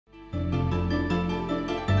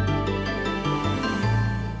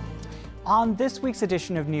On this week's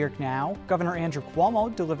edition of New York Now, Governor Andrew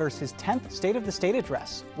Cuomo delivers his 10th State of the State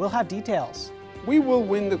address. We'll have details. We will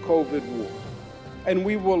win the COVID war, and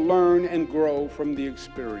we will learn and grow from the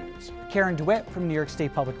experience. Karen DeWitt from New York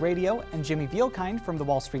State Public Radio and Jimmy Vielkind from the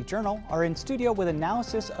Wall Street Journal are in studio with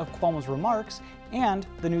analysis of Cuomo's remarks and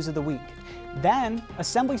the news of the week. Then,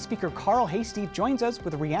 Assembly Speaker Carl Heastie joins us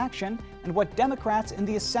with a reaction and what Democrats in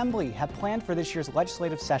the Assembly have planned for this year's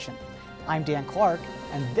legislative session. I'm Dan Clark,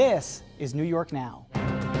 and this is New York Now.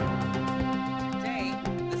 Today,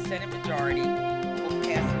 the Senate majority will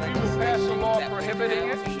pass legislation. We will pass a law prohibiting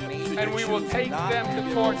it, and we will take them to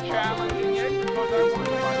court challenging it.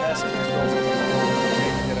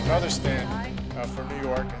 Yet another stand for New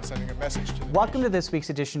York and sending a message to them. Welcome to this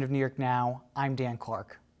week's edition of New York Now. I'm Dan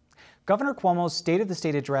Clark. Governor Cuomo's State of the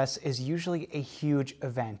State address is usually a huge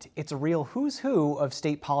event. It's a real who's who of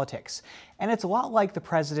state politics, and it's a lot like the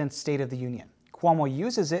president's State of the Union. Cuomo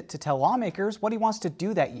uses it to tell lawmakers what he wants to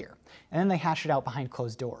do that year, and then they hash it out behind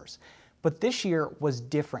closed doors. But this year was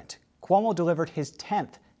different. Cuomo delivered his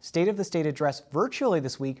 10th State of the State address virtually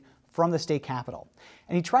this week from the state capitol,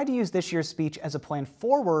 and he tried to use this year's speech as a plan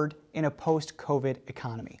forward in a post-COVID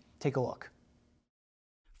economy. Take a look.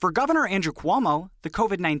 For Governor Andrew Cuomo, the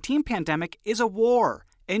COVID-19 pandemic is a war,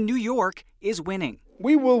 and New York is winning.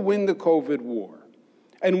 We will win the COVID war,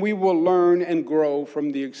 and we will learn and grow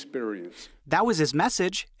from the experience. That was his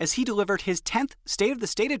message as he delivered his 10th State of the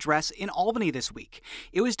State address in Albany this week.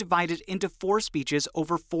 It was divided into 4 speeches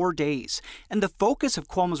over 4 days, and the focus of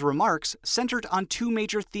Cuomo's remarks centered on 2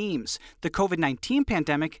 major themes: the COVID-19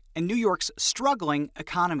 pandemic and New York's struggling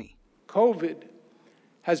economy. COVID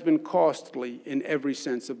has been costly in every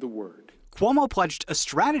sense of the word. Cuomo pledged a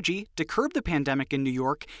strategy to curb the pandemic in New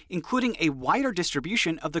York, including a wider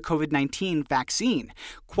distribution of the COVID-19 vaccine.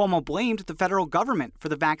 Cuomo blamed the federal government for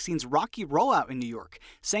the vaccine's rocky rollout in New York,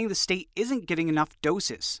 saying the state isn't getting enough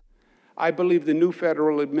doses. I believe the new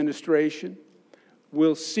federal administration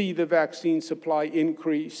will see the vaccine supply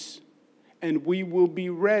increase, and we will be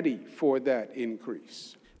ready for that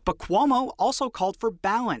increase. But Cuomo also called for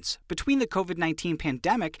balance between the COVID-19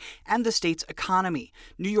 pandemic and the state's economy.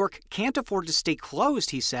 New York can't afford to stay closed,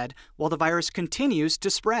 he said, while the virus continues to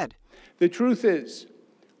spread. The truth is,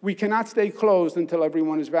 we cannot stay closed until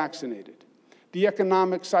everyone is vaccinated. The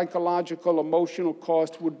economic, psychological, emotional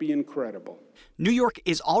cost would be incredible. New York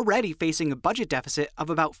is already facing a budget deficit of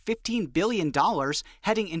about $15 billion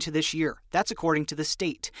heading into this year. That's according to the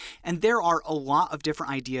state. And there are a lot of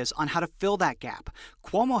different ideas on how to fill that gap.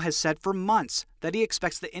 Cuomo has said for months that he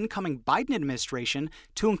expects the incoming Biden administration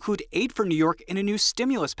to include aid for New York in a new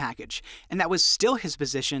stimulus package. And that was still his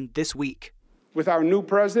position this week. With our new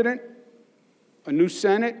president, a new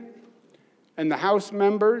Senate, and the House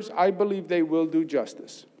members, I believe they will do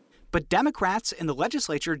justice. But Democrats in the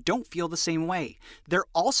legislature don't feel the same way. They're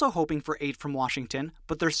also hoping for aid from Washington,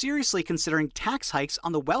 but they're seriously considering tax hikes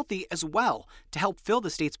on the wealthy as well to help fill the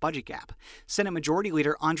state's budget gap. Senate Majority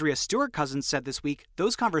Leader Andrea Stewart-Cousins said this week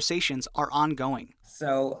those conversations are ongoing.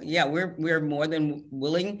 So, yeah, we're more than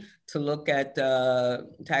willing to look at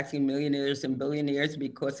taxing millionaires and billionaires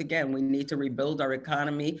because, again, we need to rebuild our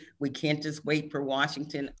economy. We can't just wait for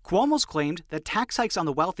Washington. Cuomo's claimed that tax hikes on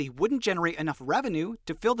the wealthy wouldn't generate enough revenue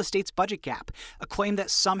to fill the state's budget gap, a claim that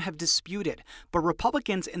some have disputed. But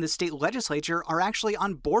Republicans in the state legislature are actually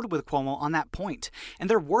on board with Cuomo on that point, and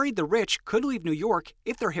they're worried the rich could leave New York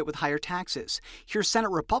if they're hit with higher taxes. Here's Senate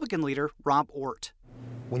Republican leader Rob Ortt.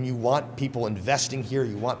 When you want people investing here,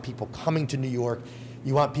 you want people coming to New York,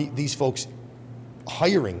 you want these folks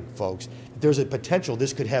hiring folks, there's a potential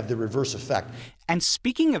this could have the reverse effect. And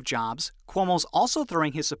speaking of jobs, Cuomo's also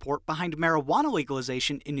throwing his support behind marijuana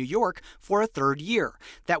legalization in New York for a 3rd year.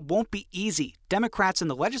 That won't be easy. Democrats in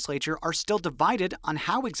the legislature are still divided on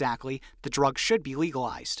how exactly the drug should be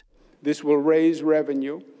legalized. This will raise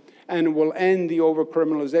revenue and will end the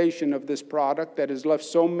overcriminalization of this product that has left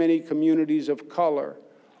so many communities of color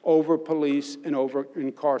over-policed and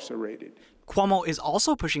over-incarcerated. Cuomo is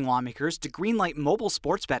also pushing lawmakers to greenlight mobile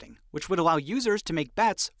sports betting, which would allow users to make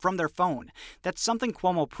bets from their phone. That's something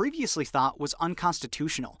Cuomo previously thought was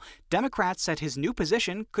unconstitutional. Democrats said his new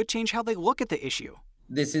position could change how they look at the issue.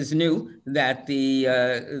 This is new that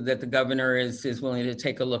the governor is willing to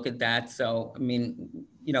take a look at that. So, I mean,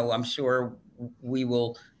 I'm sure we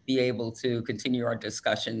will be able to continue our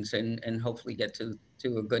discussions and hopefully get to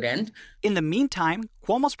a good end. In the meantime,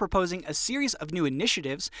 Cuomo's proposing a series of new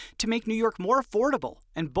initiatives to make New York more affordable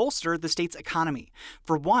and bolster the state's economy.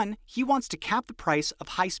 For one, he wants to cap the price of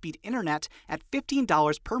high-speed internet at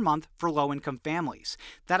 $15 per month for low-income families.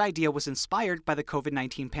 That idea was inspired by the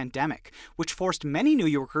COVID-19 pandemic, which forced many New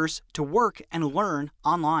Yorkers to work and learn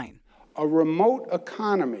online. A remote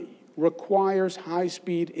economy requires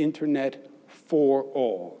high-speed internet for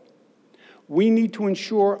all. We need to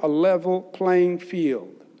ensure a level playing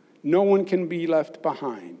field. No one can be left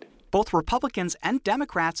behind. Both Republicans and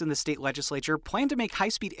Democrats in the state legislature plan to make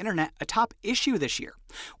high-speed internet a top issue this year.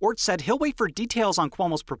 Ort said he'll wait for details on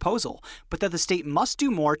Cuomo's proposal, but that the state must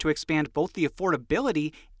do more to expand both the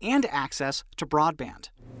affordability and access to broadband.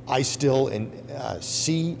 I still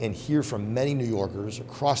see and hear from many New Yorkers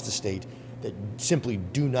across the state that simply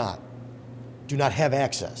do not have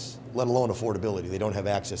access, let alone affordability. They don't have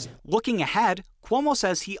access. Looking ahead, Cuomo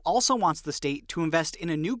says he also wants the state to invest in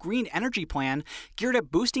a new green energy plan geared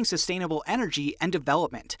at boosting sustainable energy and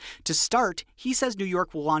development. To start, he says New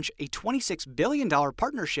York will launch a $26 billion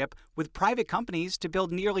partnership with private companies to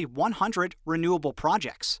build nearly 100 renewable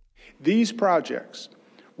projects. These projects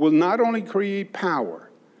will not only create power,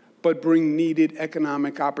 but bring needed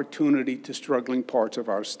economic opportunity to struggling parts of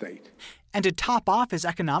our state. And to top off his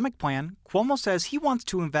economic plan, Cuomo says he wants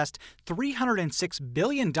to invest $306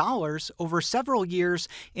 billion over several years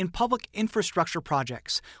in public infrastructure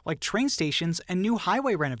projects, like train stations and new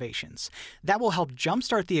highway renovations. That will help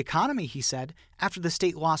jumpstart the economy, he said, after the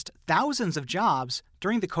state lost thousands of jobs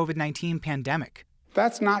during the COVID-19 pandemic.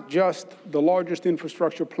 That's not just the largest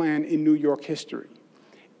infrastructure plan in New York history.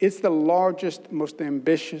 It's the largest, most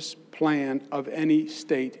ambitious plan of any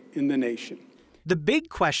state in the nation. The big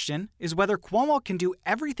question is whether Cuomo can do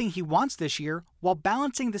everything he wants this year while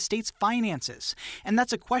balancing the state's finances. And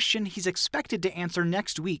that's a question he's expected to answer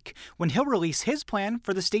next week when he'll release his plan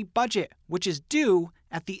for the state budget, which is due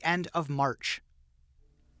at the end of March.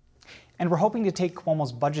 And we're hoping to take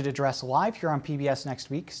Cuomo's budget address live here on PBS next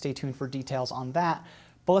week. Stay tuned for details on that.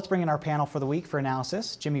 But let's bring in our panel for the week for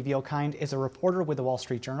analysis. Jimmy Vielkind is a reporter with the Wall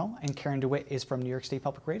Street Journal, and Karen DeWitt is from New York State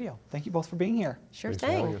Public Radio. Thank you both for being here. Sure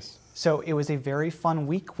thing. So it was a very fun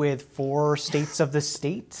week with 4 states of the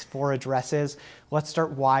state, 4 addresses. Let's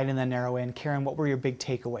start wide and then narrow in. Karen, what were your big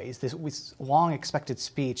takeaways? This was a long expected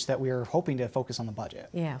speech that we were hoping to focus on the budget.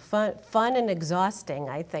 Yeah, fun and exhausting,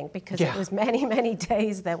 I think, because it was many, many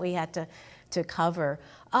days that we had to cover.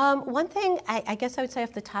 One thing I guess I would say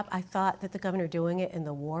off the top, I thought that the governor doing it in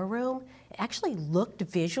the war room, it actually looked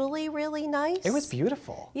visually really nice. It was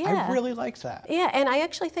beautiful. Yeah. I really liked that. Yeah, and I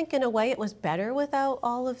actually think in a way it was better without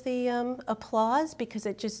all of the applause, because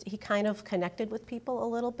he kind of connected with people a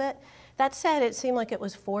little bit. That said, it seemed like it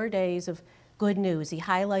was 4 days of good news. He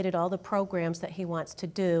highlighted all the programs that he wants to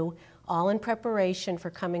do, all in preparation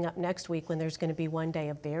for coming up next week when there's going to be one day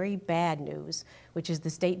of very bad news, which is the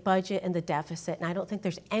state budget and the deficit. And I don't think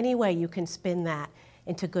there's any way you can spin that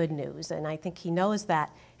into good news. And I think he knows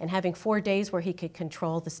that. And having 4 days where he could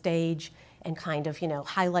control the stage and kind of,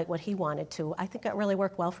 highlight what he wanted to, I think that really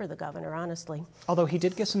worked well for the governor, honestly. Although he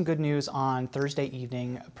did get some good news on Thursday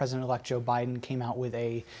evening. President-elect Joe Biden came out with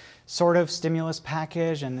a sort of stimulus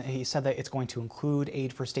package, and he said that it's going to include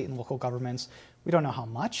aid for state and local governments. We don't know how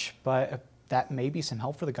much, but that may be some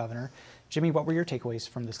help for the governor. Jimmy, what were your takeaways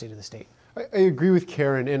from the State of the State? I agree with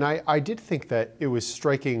Karen, and I did think that it was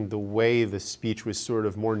striking the way the speech was sort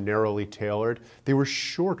of more narrowly tailored. They were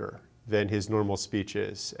shorter than his normal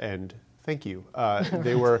speeches, and thank you.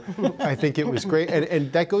 They were, I think it was great.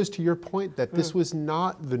 And that goes to your point that this was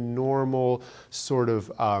not the normal sort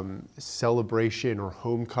of celebration or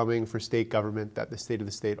homecoming for state government that the State of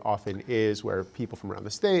the State often is, where people from around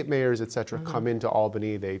the state, mayors, et cetera, come into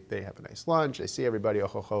Albany, they have a nice lunch, they see everybody, oh,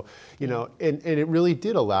 ho, ho, and it really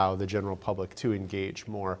did allow the general public to engage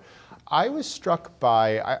more. I was struck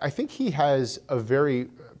by, I think he has a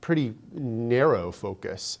pretty narrow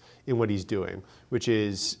focus in what he's doing, which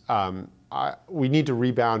is we need to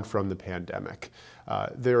rebound from the pandemic.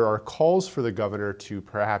 There are calls for the governor to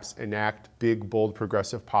perhaps enact big, bold,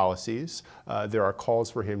 progressive policies. There are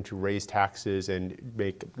calls for him to raise taxes and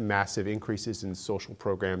make massive increases in social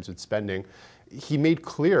programs and spending. He made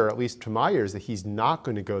clear, at least to my ears, that he's not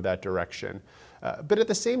going to go that direction. But at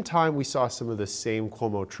the same time, we saw some of the same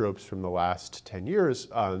Cuomo tropes from the last 10 years,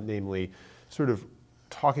 namely sort of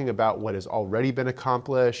talking about what has already been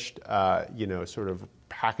accomplished, sort of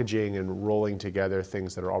packaging and rolling together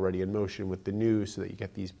things that are already in motion with the news so that you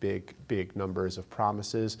get these big, big numbers of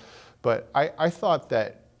promises. But I thought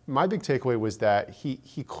that my big takeaway was that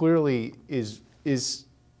he clearly is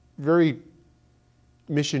very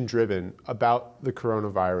mission-driven about the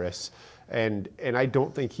coronavirus. And I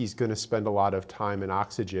don't think he's going to spend a lot of time and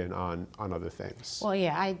oxygen on other things. Well,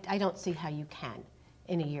 yeah, I don't see how you can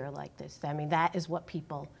in a year like this. I mean, that is what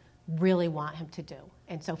people really want him to do.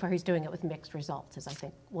 And so far, he's doing it with mixed results, as I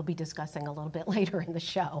think we'll be discussing a little bit later in the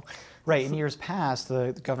show. Right. In years past,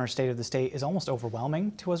 the governor's state of the state is almost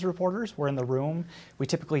overwhelming to us reporters. We're in the room. We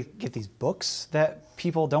typically get these books that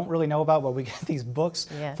people don't really know about, but we get these books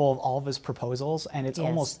full of all of his proposals, and it's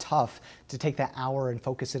almost tough to take that hour and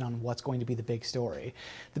focus in on what's going to be the big story.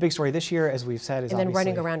 The big story this year, as we've said, is and then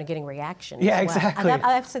running around and getting reaction. Yeah, as well. exactly.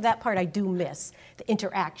 I have to say that part I do miss. The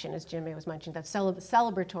interaction, as Jimmy was mentioning, that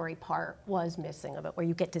celebratory part was missing of it, where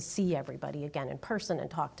you get to see everybody again in person and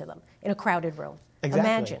talk to them in a crowded room.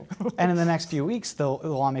 Exactly. Imagine. And in the next few weeks, the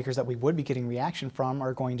lawmakers that we would be getting reaction from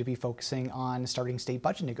are going to be focusing on starting state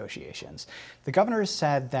budget negotiations. The governor has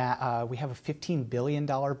said that we have a $15 billion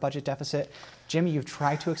budget deficit. Jimmy, you've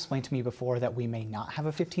tried to explain to me before that we may not have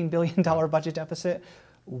a $15 billion budget deficit.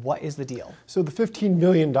 What is the deal? So the $15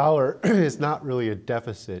 billion is not really a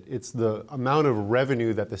deficit. It's the amount of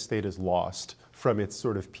revenue that the state has lost from its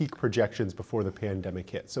sort of peak projections before the pandemic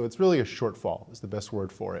hit. So it's really a shortfall is the best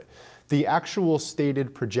word for it. The actual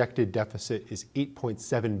stated projected deficit is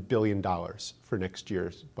 $8.7 billion for next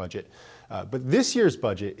year's budget. But this year's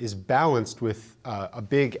budget is balanced with a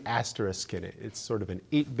big asterisk in it. It's sort of an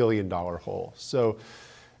 $8 billion hole. So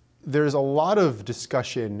there's a lot of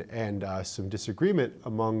discussion and some disagreement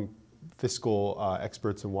among fiscal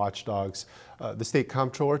experts and watchdogs. The state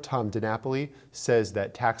comptroller, Tom DiNapoli, says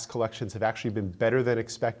that tax collections have actually been better than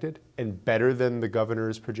expected and better than the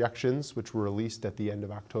governor's projections, which were released at the end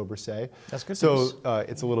of October, say. That's good so news.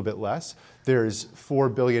 It's a little bit less. There's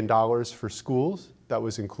 $4 billion for schools. That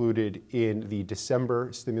was included in the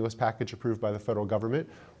December stimulus package approved by the federal government.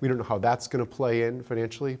 We don't know how that's going to play in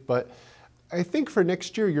financially, but I think for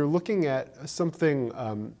next year, you're looking at something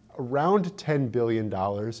around $10 billion.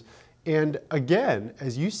 And again,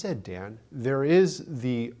 as you said, Dan, there is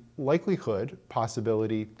the likelihood,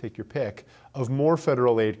 possibility, take your pick, of more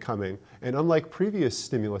federal aid coming. And unlike previous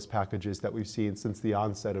stimulus packages that we've seen since the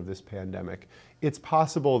onset of this pandemic, it's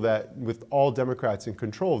possible that with all Democrats in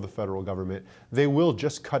control of the federal government, they will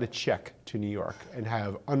just cut a check to New York and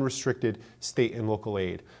have unrestricted state and local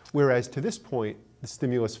aid. Whereas to this point, the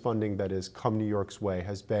stimulus funding that has come New York's way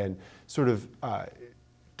has been sort of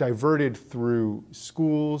diverted through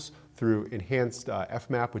schools, through enhanced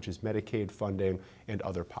FMAP, which is Medicaid funding, and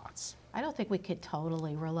other pots. I don't think we could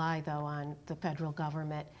totally rely, though, on the federal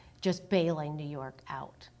government just bailing New York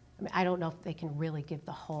out. I mean, I don't know if they can really give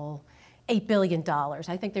the whole $8 billion.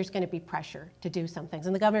 I think there's going to be pressure to do some things.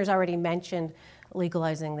 And the governor's already mentioned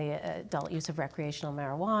legalizing the adult use of recreational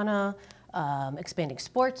marijuana, expanding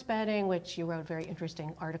sports betting, which you wrote a very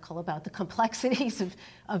interesting article about the complexities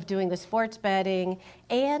of doing the sports betting,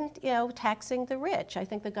 and taxing the rich. I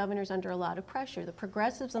think the governor's under a lot of pressure. The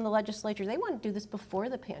progressives in the legislature, they want to do this before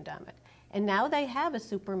the pandemic. And now they have a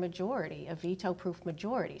supermajority, a veto-proof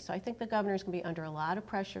majority. So I think the governor's going to be under a lot of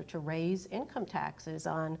pressure to raise income taxes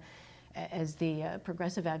on, as the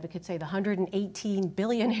progressive advocates say, the 118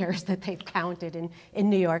 billionaires that they've counted in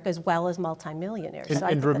New York, as well as multimillionaires.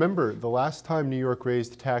 And remember, the last time New York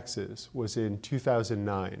raised taxes was in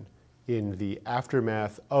 2009, in the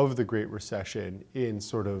aftermath of the Great Recession, in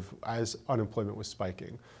sort of as unemployment was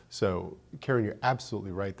spiking. So, Karen, you're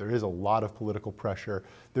absolutely right. There is a lot of political pressure.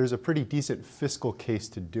 There's a pretty decent fiscal case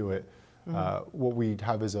to do it. What we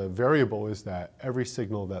have as a variable is that every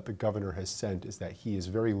signal that the governor has sent is that he is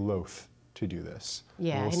very loath to do this.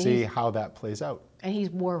 Yeah, and we'll see how that plays out. And he's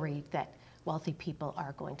worried that wealthy people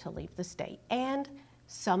are going to leave the state. And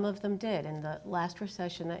some of them did. In the last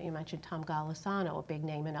recession that you mentioned, Tom Golisano, a big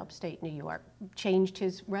name in upstate New York, changed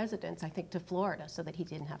his residence, I think, to Florida so that he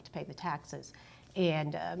didn't have to pay the taxes.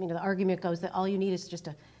 And the argument goes that all you need is just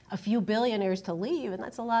a few billionaires to leave, and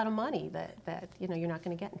that's a lot of money that you're not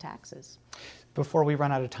going to get in taxes. Before we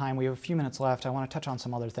run out of time, we have a few minutes left. I want to touch on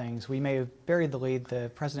some other things. We may have buried the lead.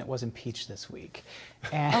 The president was impeached this week.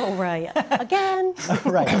 And oh, right. Again.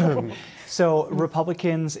 Right. So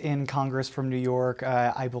Republicans in Congress from New York,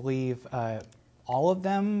 I believe all of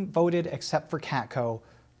them voted except for Catco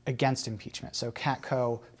against impeachment. So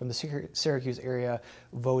Catco from the Syracuse area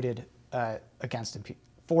voted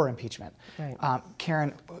for impeachment. Right.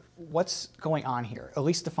 Karen, what's going on here?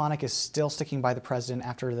 Elise Stefanik is still sticking by the president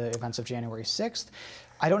after the events of January 6th.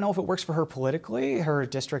 I don't know if it works for her politically. Her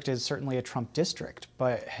district is certainly a Trump district,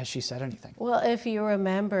 but has she said anything? Well, if you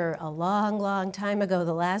remember a long, long time ago,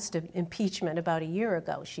 the last impeachment about a year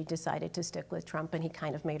ago, she decided to stick with Trump, and he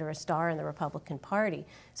kind of made her a star in the Republican Party.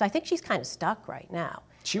 So I think she's kind of stuck right now.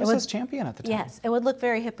 She was his champion at the time. Yes, it would look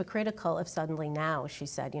very hypocritical if suddenly now she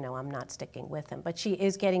said, I'm not sticking with him. But she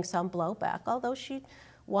is getting some blowback, although she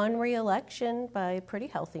won re-election by a pretty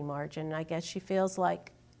healthy margin. I guess she feels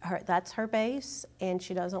like that's her base, and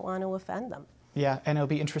she doesn't want to offend them. Yeah, and it'll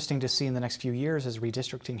be interesting to see in the next few years as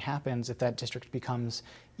redistricting happens if that district becomes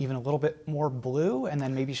even a little bit more blue, and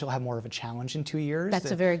then maybe she'll have more of a challenge in 2 years.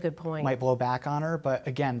 That's a very good point. Might blow back on her, but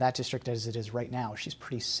again, that district as it is right now, she's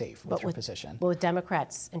pretty safe with her position. Well, with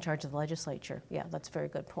Democrats in charge of the legislature, yeah, that's a very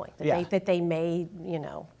good point. That they may,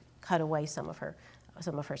 cut away some of her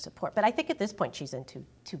support. But I think at this point she's in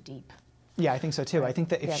too deep. Yeah, I think so too. I think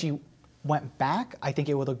that if she went back, I think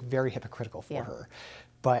it would look very hypocritical for her.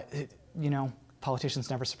 But politicians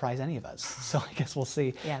never surprise any of us, so I guess we'll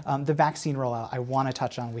see. Yeah. The vaccine rollout, I want to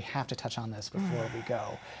touch on. We have to touch on this before we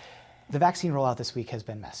go. The vaccine rollout this week has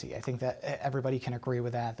been messy. I think that everybody can agree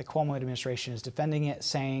with that. The Cuomo administration is defending it,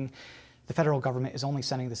 saying the federal government is only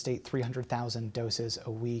sending the state 300,000 doses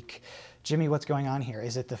a week. Jimmy, what's going on here?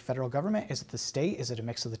 Is it the federal government? Is it the state? Is it a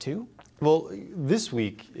mix of the two? Well, this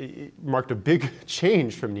week it marked a big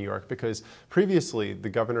change from New York because previously the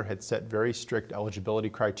governor had set very strict eligibility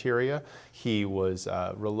criteria. He was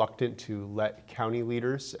reluctant to let county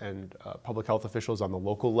leaders and public health officials on the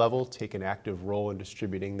local level take an active role in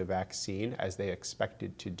distributing the vaccine as they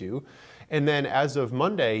expected to do. And then as of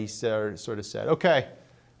Monday, he sort of said, okay,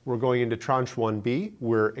 we're going into tranche 1B.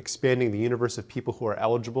 We're expanding the universe of people who are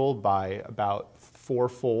eligible by about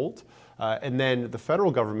fourfold. And then the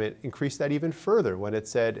federal government increased that even further when it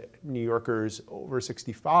said New Yorkers over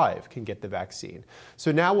 65 can get the vaccine.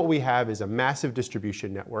 So now what we have is a massive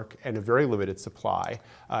distribution network and a very limited supply.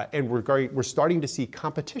 And we're starting to see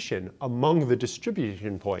competition among the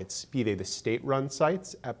distribution points, be they the state-run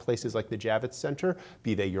sites at places like the Javits Center,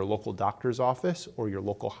 be they your local doctor's office or your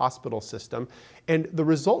local hospital system. And the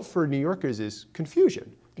result for New Yorkers is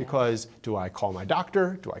confusion. Because do I call my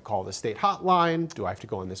doctor? Do I call the state hotline? Do I have to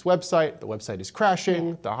go on this website? The website is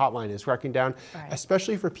crashing. The hotline is cracking down.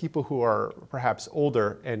 Especially for people who are perhaps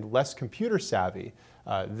older and less computer savvy.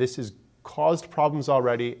 This has caused problems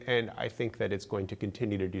already, and I think that it's going to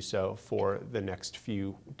continue to do so for the next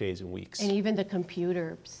few days and weeks. And even the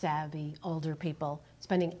computer savvy older people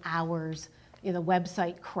spending hours the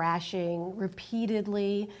website crashing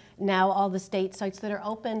repeatedly. Now all the state sites that are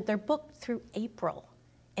open, they're booked through April.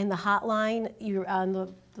 In the hotline, you're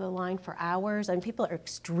on the line for hours, and people are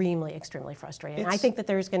extremely, extremely frustrated. And I think that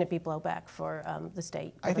there's going to be blowback for the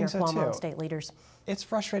state, Governor Cuomo and state leaders. It's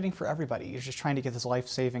frustrating for everybody. You're just trying to get this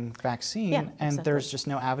life-saving vaccine, and there's just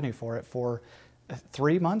no avenue for it for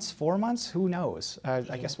 3 months, 4 months, who knows? I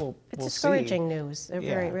guess we'll see. It's discouraging news. It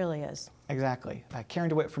really is. Exactly. Karen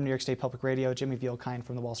DeWitt from New York State Public Radio, Jimmy Vielkind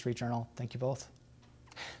from the Wall Street Journal. Thank you both.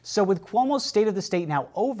 So with Cuomo's State of the State now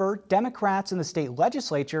over, Democrats in the state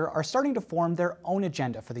legislature are starting to form their own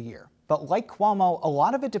agenda for the year. But like Cuomo, a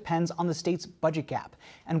lot of it depends on the state's budget gap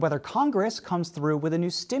and whether Congress comes through with a new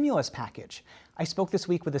stimulus package. I spoke this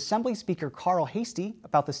week with Assembly Speaker Carl Heastie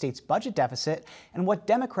about the state's budget deficit and what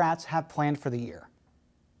Democrats have planned for the year.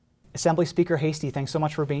 Assembly Speaker Heastie, thanks so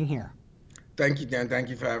much for being here. Thank you, Dan. Thank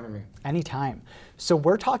you for having me. Anytime. So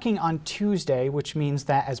we're talking on Tuesday, which means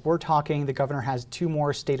that as we're talking, the governor has 2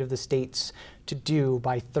 more State of the States to do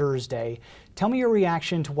by Thursday. Tell me your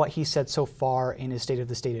reaction to what he said so far in his State of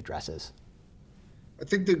the State addresses. I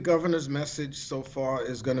think the governor's message so far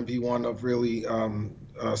is going to be one of really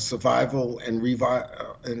survival and revival,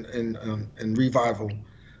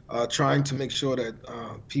 trying to make sure that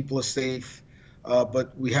people are safe,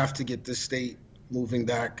 but we have to get this state moving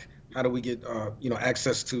back. How do we get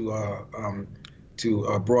access to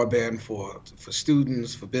broadband for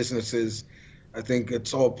students, for businesses? I think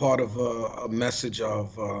it's all part of a message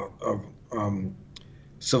of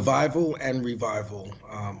survival and revival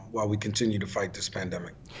while we continue to fight this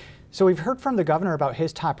pandemic. So we've heard from the governor about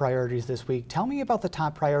his top priorities this week. Tell me about the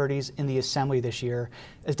top priorities in the Assembly this year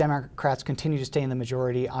as Democrats continue to stay in the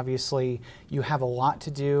majority. Obviously, you have a lot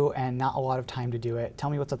to do and not a lot of time to do it. Tell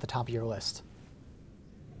me what's at the top of your list.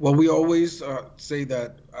 Well, we always say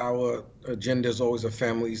that our agenda is always a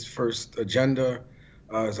family's first agenda.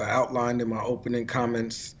 As I outlined in my opening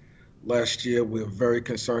comments last year, we're very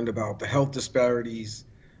concerned about the health disparities.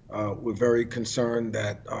 We're very concerned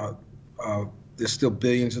that there's still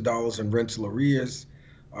billions of dollars in rental arrears.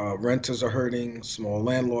 Renters are hurting, small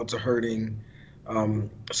landlords are hurting.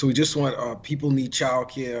 So we just want, people need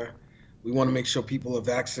childcare. We want to make sure people are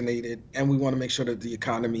vaccinated, and we want to make sure that the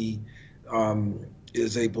economy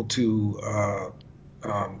is able to,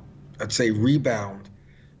 I'd say, rebound.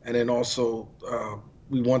 And then also,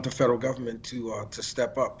 we want the federal government to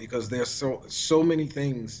step up, because there's so many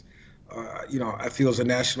things. I feel as a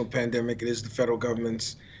national pandemic, it is the federal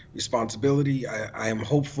government's responsibility. I am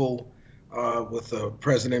hopeful with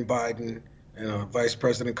President Biden and Vice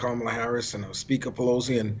President Kamala Harris and Speaker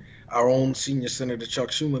Pelosi and our own senior Senator Chuck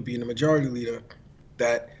Schumer being the majority leader,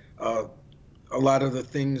 that a lot of the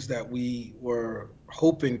things that we were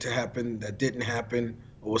hoping to happen that didn't happen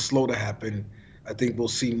or were slow to happen, I think we'll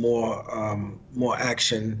see more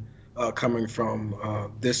action coming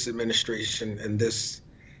from this administration and this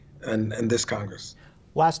Congress.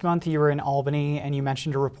 Last month you were in Albany and you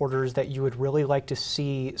mentioned to reporters that you would really like to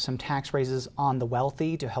see some tax raises on the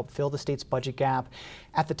wealthy to help fill the state's budget gap.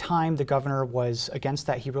 At the time, the governor was against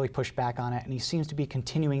that. He really pushed back on it, and he seems to be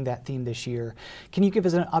continuing that theme this year. Can you give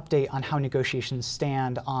us an update on how negotiations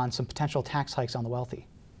stand on some potential tax hikes on the wealthy?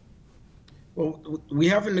 Well, we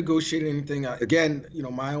haven't negotiated anything. Again,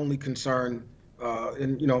 my only concern,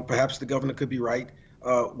 and perhaps the governor could be right,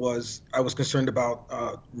 was I was concerned about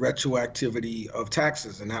retroactivity of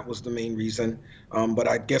taxes, and that was the main reason. But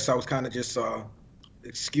I guess I was kind of just,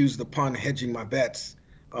 excuse the pun, hedging my bets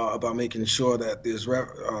about making sure that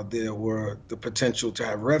there were the potential to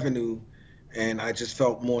have revenue, and I just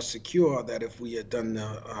felt more secure that if we had done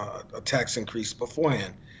a tax increase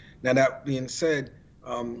beforehand. Now, that being said,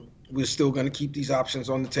 we're still going to keep these options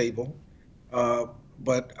on the table.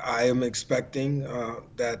 But I am expecting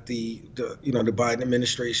that the Biden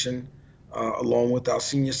administration, along with our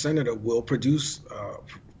senior senator, will produce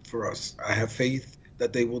for us. I have faith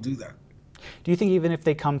that they will do that. Do you think even if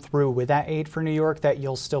they come through with that aid for New York, that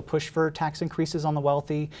you'll still push for tax increases on the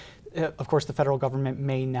wealthy? Of course, the federal government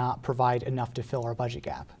may not provide enough to fill our budget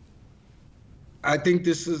gap. I think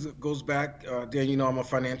this goes back, Dan, I'm a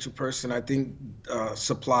financial person. I think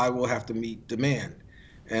supply will have to meet demand.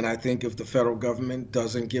 And I think if the federal government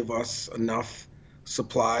doesn't give us enough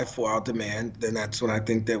supply for our demand, then that's when I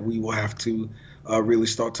think that we will have to really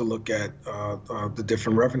start to look at the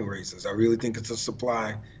different revenue raises. I really think it's a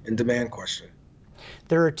supply and demand question.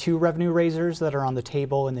 There are two revenue raisers that are on the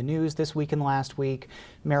table in the news this week and last week: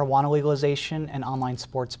 marijuana legalization and online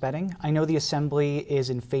sports betting. I know the Assembly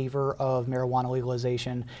is in favor of marijuana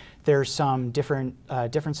legalization. There's some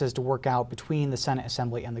differences to work out between the Senate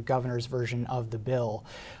Assembly and the governor's version of the bill.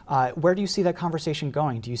 Where do you see that conversation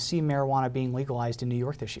going? Do you see marijuana being legalized in New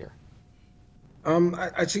York this year?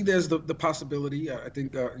 I see there's the possibility. I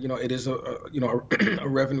think it is a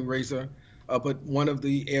revenue raiser. But one of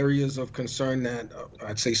the areas of concern that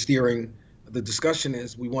I'd say steering the discussion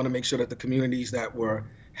is we want to make sure that the communities that were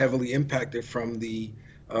heavily impacted from the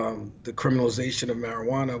criminalization of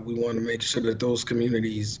marijuana, we want to make sure that those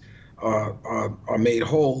communities are made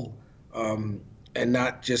whole and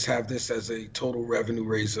not just have this as a total revenue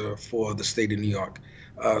raiser for the state of New York.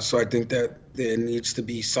 So I think that there needs to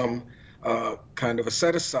be some kind of a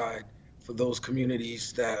set aside for those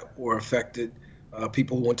communities that were affected.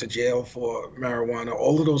 People who went to jail for marijuana,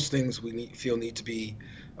 all of those things we feel need to be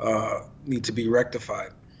rectified.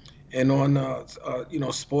 And on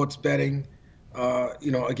sports betting,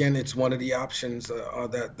 again, it's one of the options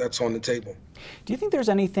that's on the table. Do you think there's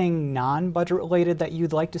anything non-budget related that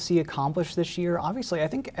you'd like to see accomplished this year? Obviously, I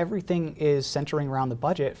think everything is centering around the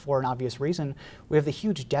budget for an obvious reason. We have the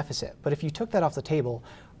huge deficit. But if you took that off the table,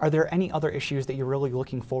 are there any other issues that you're really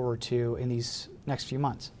looking forward to in these next few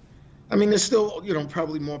months? I mean, there's still,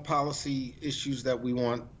 probably more policy issues that we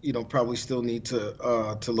want, probably still need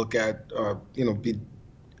to look at,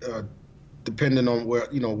 depending on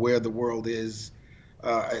where the world is.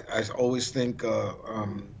 I always think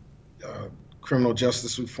criminal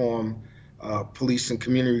justice reform, police and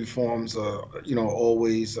community reforms,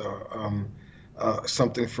 always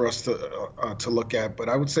something for us to look at. But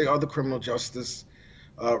I would say other criminal justice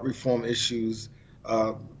reform issues.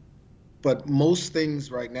 But most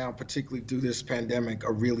things right now, particularly due to this pandemic,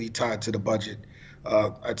 are really tied to the budget.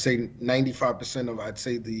 I'd say 95% of,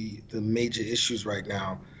 the major issues right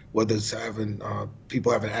now, whether it's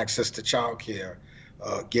people having access to childcare,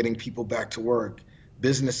 getting people back to work,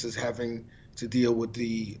 businesses having to deal with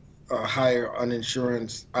the higher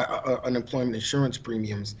unemployment insurance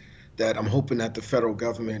premiums, that I'm hoping that the federal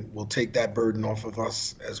government will take that burden off of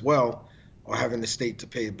us as well, or having the state to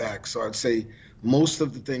pay it back. So I'd say most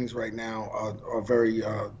of the things right now are very,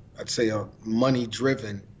 money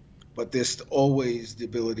driven, but there's always the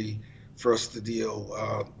ability for us to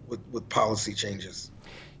deal with policy changes.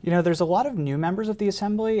 There's a lot of new members of the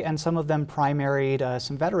Assembly, and some of them primaried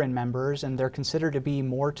some veteran members, and they're considered to be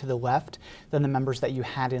more to the left than the members that you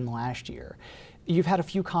had in last year. You've had a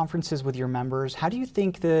few conferences with your members. How do you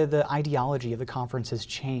think the ideology of the conference has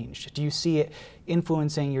changed? Do you see it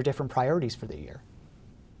influencing your different priorities for the year?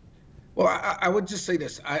 Well, I would just say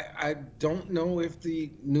this. I don't know if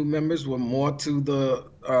the new members were more to the,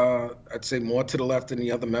 I'd say more to the left than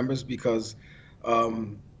the other members, because,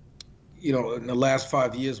 in the last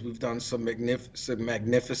 5 years, we've done some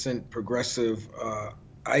magnificent progressive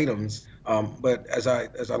items. But as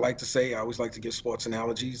I like to say, I always like to give sports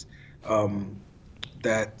analogies.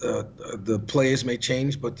 that the players may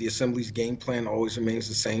change, but the Assembly's game plan always remains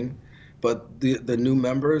the same. But the new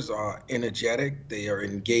members are energetic, they are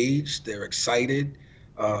engaged, they're excited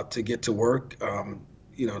to get to work.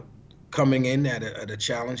 Coming in at a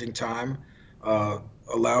challenging time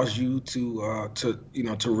allows you to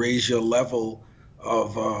raise your level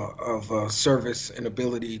of service and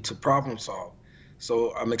ability to problem solve.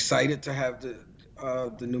 So I'm excited to have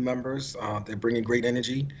the new members. They're bringing great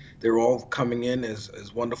energy. They're all coming in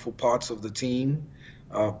as wonderful parts of the team.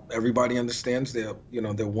 Everybody understands they're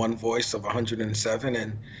one voice of 107,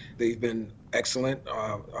 and they've been excellent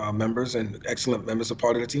members, and excellent members are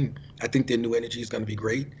part of the team. I think their new energy is going to be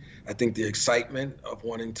great. I think the excitement of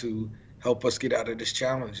wanting to help us get out of this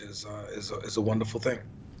challenge is a wonderful thing.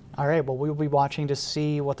 All right, well, we will be watching to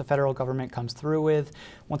see what the federal government comes through with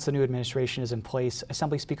once the new administration is in place.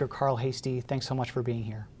 Assembly Speaker Carl Heastie, thanks so much for being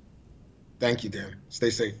here. Thank you, Dan. Stay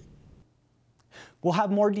safe. We'll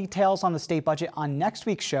have more details on the state budget on next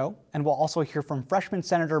week's show, and we'll also hear from freshman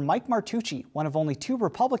Senator Mike Martucci, one of only 2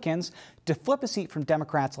 Republicans to flip a seat from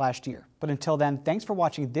Democrats last year. But until then, thanks for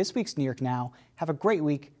watching this week's New York Now. Have a great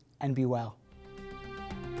week and be well.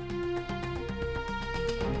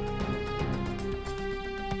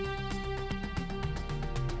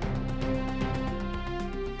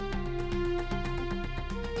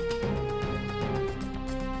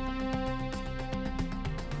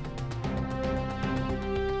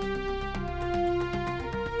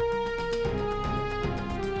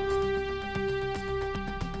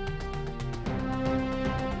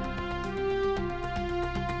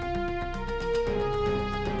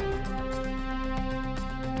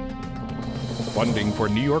 Funding for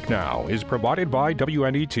New York Now is provided by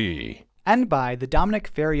WMHT. And by the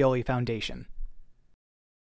Dominic Ferrioli Foundation.